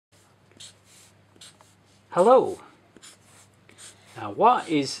Hello! Now, what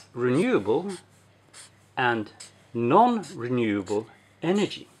is renewable and non-renewable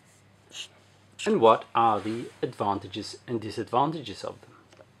energy? And what are the advantages and disadvantages of them?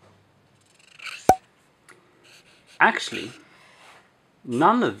 Actually,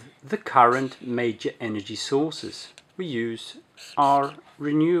 none of the current major energy sources we use are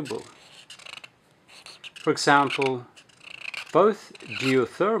renewable. For example, both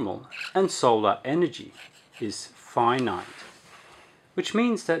geothermal and solar energy is finite, which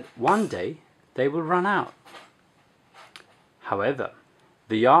means that one day they will run out. However,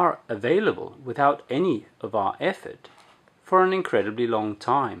 they are available without any of our effort for an incredibly long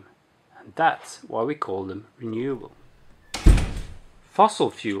time, and that's why we call them renewable.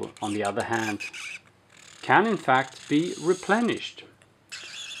 Fossil fuel, on the other hand, can in fact be replenished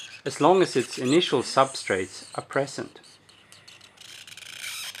as long as its initial substrates are present.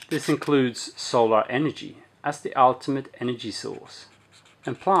 This includes solar energy as the ultimate energy source,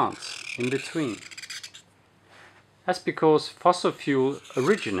 and plants in between. That's because fossil fuel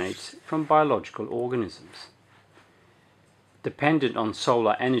originates from biological organisms, dependent on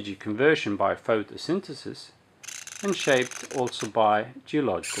solar energy conversion by photosynthesis, and shaped also by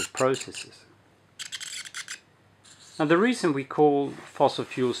geological processes. Now, the reason we call fossil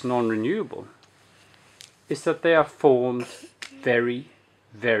fuels non-renewable is that they are formed very,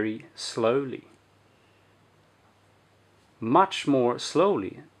 very slowly. Much more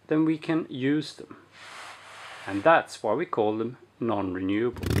slowly than we can use them. And that's why we call them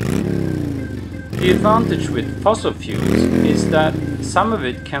non-renewable. The advantage with fossil fuels is that some of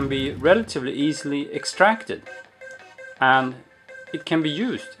it can be relatively easily extracted, and it can be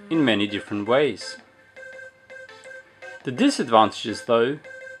used in many different ways. The disadvantages, though,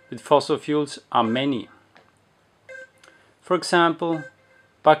 with fossil fuels are many. For example,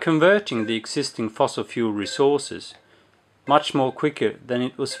 by converting the existing fossil fuel resources much more quicker than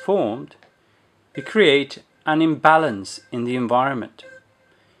it was formed, we create an imbalance in the environment.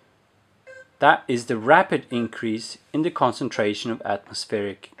 That is the rapid increase in the concentration of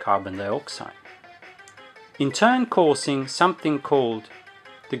atmospheric carbon dioxide, in turn causing something called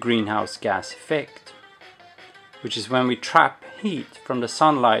the greenhouse gas effect, which is when we trap heat from the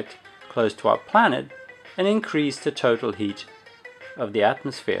sunlight close to our planet and increase the total heat of the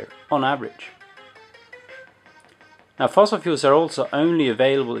atmosphere on average. Now, fossil fuels are also only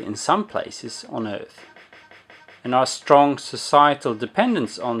available in some places on Earth, and our strong societal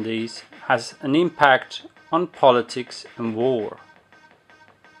dependence on these has an impact on politics and war.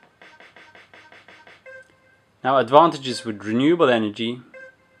 Now, advantages with renewable energy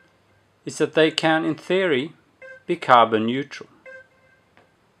is that they can, in theory, be carbon neutral,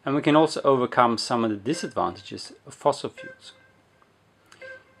 and we can also overcome some of the disadvantages of fossil fuels.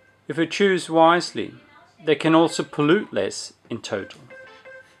 If we choose wisely, they can also pollute less in total.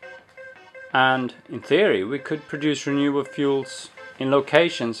 And in theory, we could produce renewable fuels in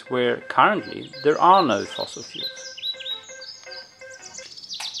locations where currently there are no fossil fuels.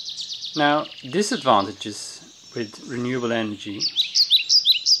 Now, disadvantages with renewable energy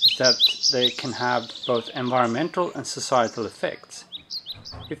is that they can have both environmental and societal effects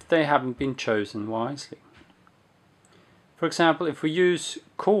if they haven't been chosen wisely. For example, if we use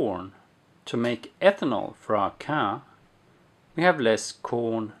corn to make ethanol for our car, we have less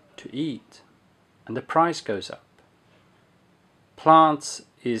corn to eat, and the price goes up. Plants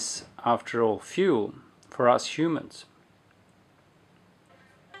is, after all, fuel for us humans.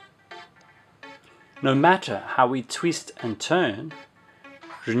 No matter how we twist and turn,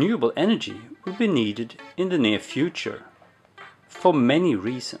 renewable energy will be needed in the near future for many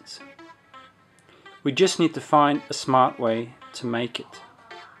reasons. We just need to find a smart way to make it.